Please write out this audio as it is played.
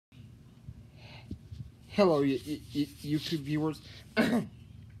Hello, YouTube viewers.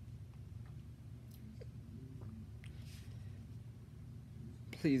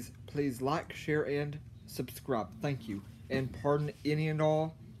 Please like, share, and subscribe. Thank you. And pardon any and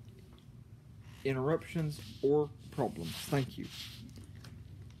all interruptions or problems. Thank you.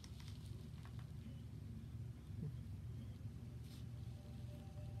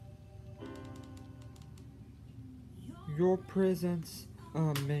 Your presence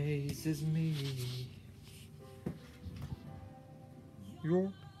amazes me.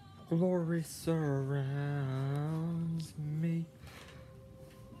 Your glory surrounds me.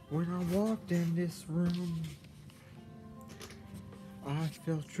 When I walked in this room, I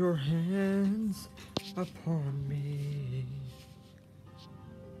felt your hands upon me.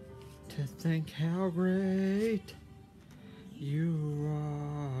 To think how great you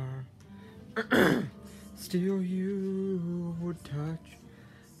are. Still you would touch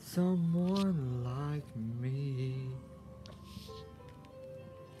someone like me.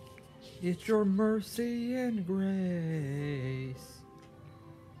 It's your mercy and grace.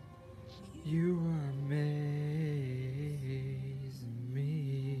 You amaze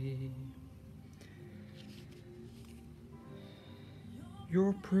me.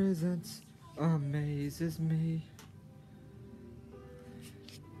 Your presence amazes me.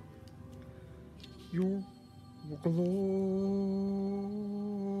 Your glory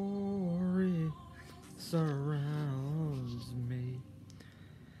surrounds me.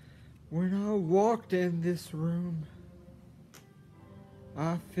 When I walked in this room,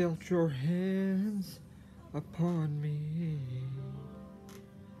 I felt your hands upon me.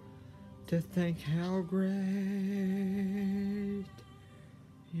 To think how great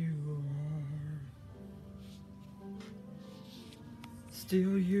you are.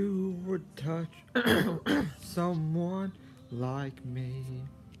 Still you would touch someone like me.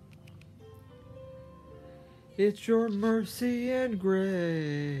 It's your mercy and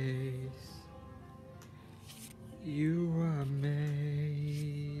grace. You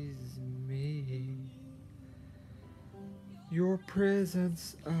amaze me. Your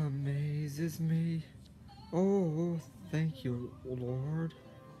presence amazes me. Oh, thank you, Lord.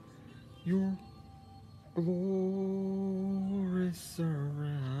 Your glory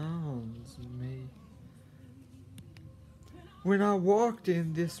surrounds me. When I walked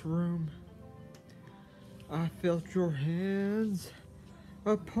in this room, I felt your hands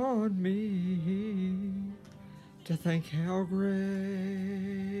upon me. To think how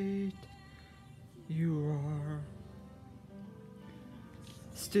great you are.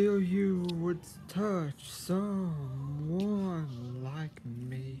 Still you would touch someone like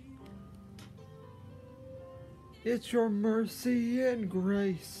me. It's your mercy and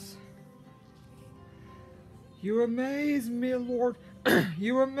grace. You amaze me, Lord.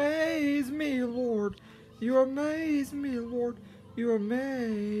 You amaze me, Lord. You amaze me, Lord. You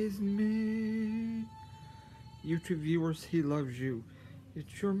amaze me. YouTube viewers, He loves you.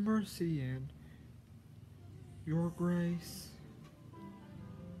 It's your mercy and your grace.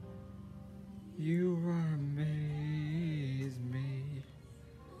 You amaze me.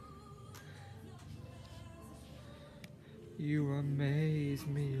 You amaze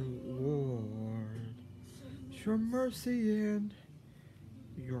me, Lord. It's your mercy and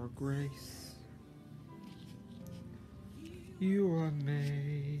your grace. You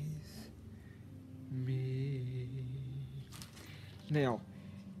amaze me. Now,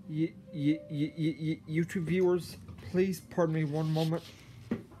 YouTube viewers, please pardon me one moment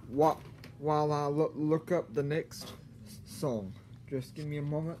while I look up the next song. Just give me a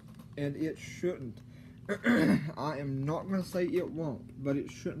moment, and it shouldn't. I am not going to say it won't, but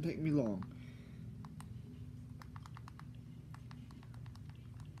it shouldn't take me long.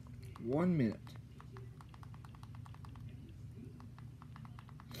 1 minute.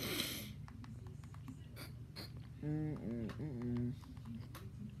 Come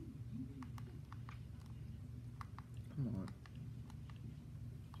on.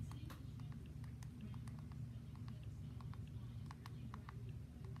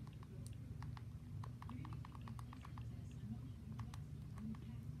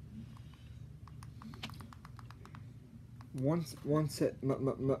 One set,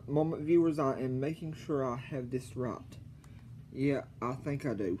 moment viewers, I am making sure I have this right. Yeah, I think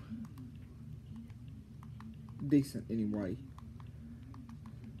I do. Decent, anyway.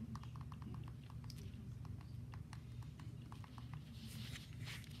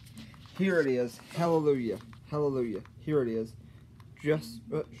 Here it is. Hallelujah. Hallelujah. Here it is.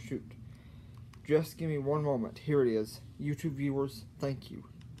 Shoot. Just give me one moment. Here it is. YouTube viewers, thank you.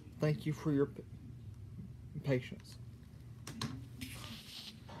 Thank you for your patience.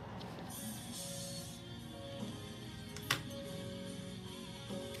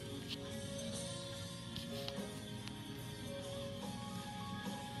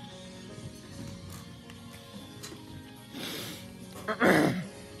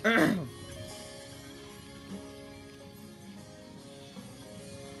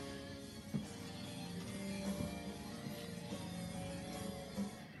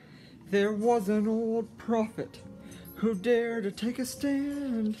 There was an old prophet who dared to take a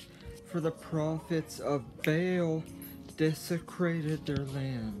stand, for the prophets of Baal desecrated their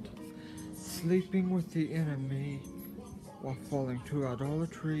land, sleeping with the enemy while falling to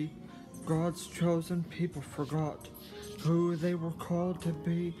idolatry. God's chosen people forgot who they were called to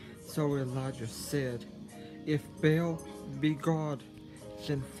be, so Elijah said, "If Baal be God,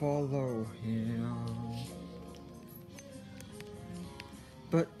 then follow him.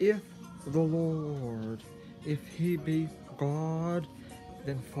 But if the Lord, if he be God,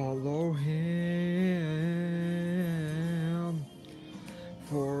 then follow him.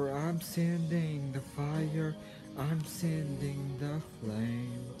 For I'm sending the fire, I'm sending the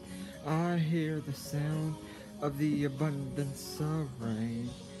flame. I hear the sound of the abundance of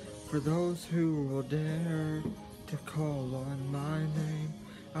rain. For those who will dare to call on my name,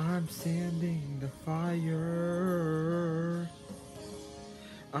 I'm sending the fire.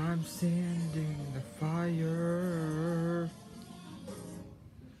 I'm sending the fire."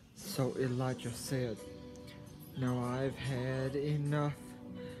 So Elijah said, "Now I've had enough.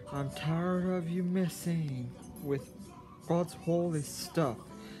 I'm tired of you messing with God's holy stuff.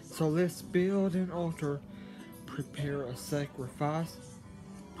 So let's build an altar, prepare a sacrifice.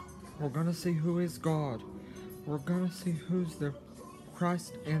 We're gonna see who is God. We're gonna see who's the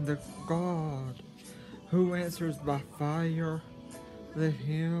Christ and the God. Who answers by fire, let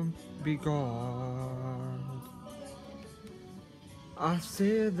him be God." I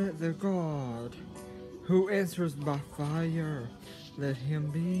said that the God who answers by fire, let him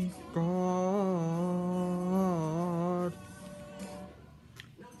be God.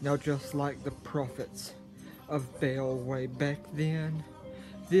 Now just like the prophets of Baal way back then,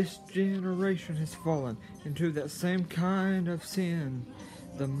 this generation has fallen into that same kind of sin.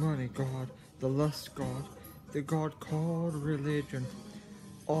 The money God, the lust God, the God called religion,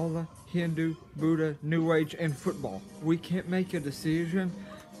 Allah, Hindu, Buddha, New Age, and football. We can't make a decision,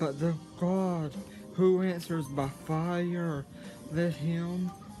 but the God who answers by fire, let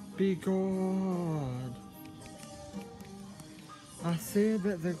him be God. I said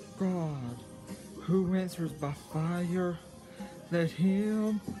that the God who answers by fire, let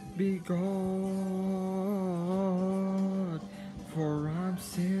him be God. For I'm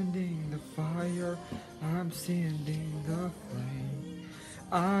sending the fire, I'm sending the flame.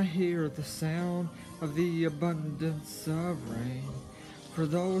 I hear the sound of the abundance of rain. For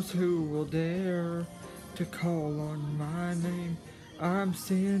those who will dare to call on my name, I'm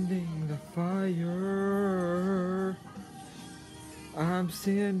sending the fire. I'm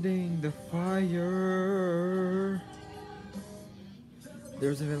sending the fire.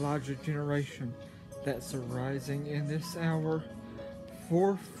 There's an Elijah generation that's arising in this hour.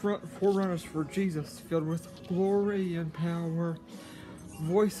 Forerunners for Jesus, filled with glory and power.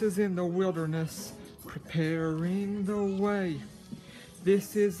 Voices in the wilderness, preparing the way.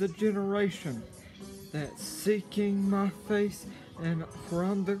 This is the generation that's seeking my face, and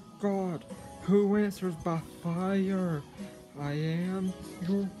from the God who answers by fire, I am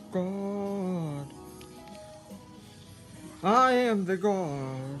your God. I am the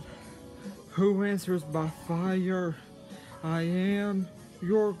God who answers by fire. I am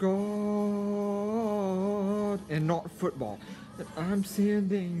your God, and not football. I'm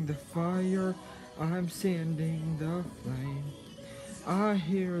sending the fire, I'm sending the flame. I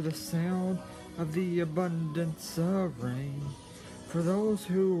hear the sound of the abundance of rain. For those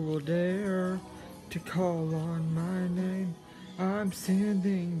who will dare to call on my name, I'm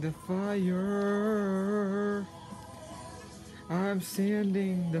sending the fire. I'm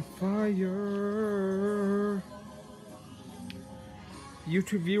sending the fire.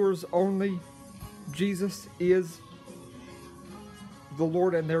 YouTube viewers only, Jesus is the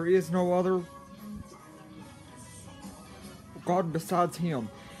Lord, and there is no other God besides him.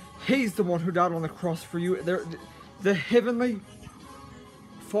 He's the one who died on the cross for you. The heavenly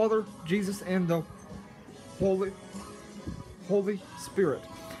Father, Jesus, and the Holy Spirit.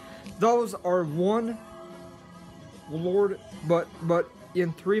 Those are one Lord, but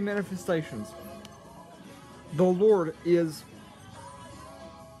in three manifestations. The Lord is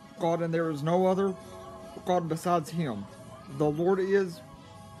God, and there is no other God besides him. The Lord is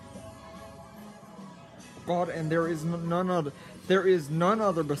God, and there is none other. There is none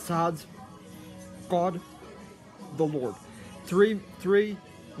other besides God, the Lord. Three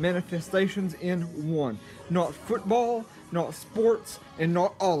manifestations in one. Not football, not sports, and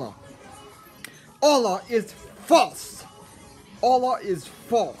not Allah. Allah is false. Allah is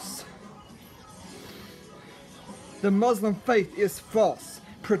false. The Muslim faith is false,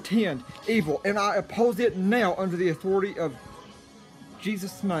 pretend, evil, and I oppose it now under the authority of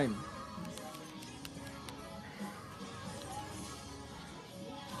Jesus' name.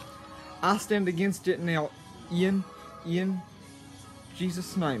 I stand against it now in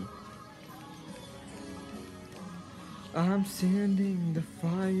Jesus' name. I'm sending the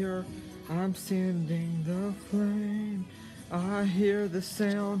fire, I'm sending the flame. I hear the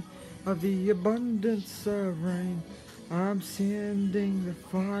sound of the abundance of rain. I'm sending the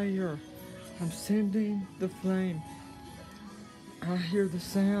fire, I'm sending the flame. I hear the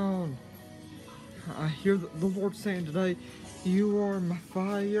sound. I hear the Lord saying today, you are my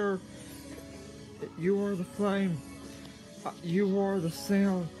fire, you are the flame, you are the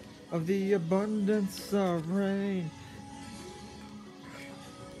sound of the abundance of rain.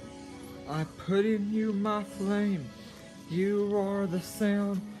 I put in you my flame, you are the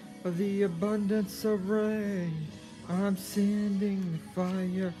sound of the abundance of rain. I'm sending the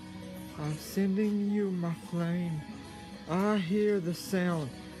fire, I'm sending you my flame. I hear the sound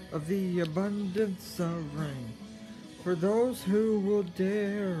of the abundance of rain. For those who will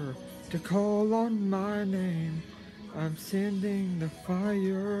dare to call on my name, I'm sending the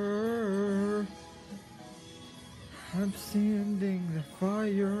fire. I'm sending the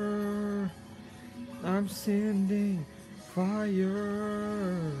fire. I'm sending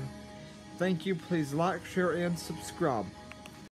fire. Thank you. Please like, share, and subscribe.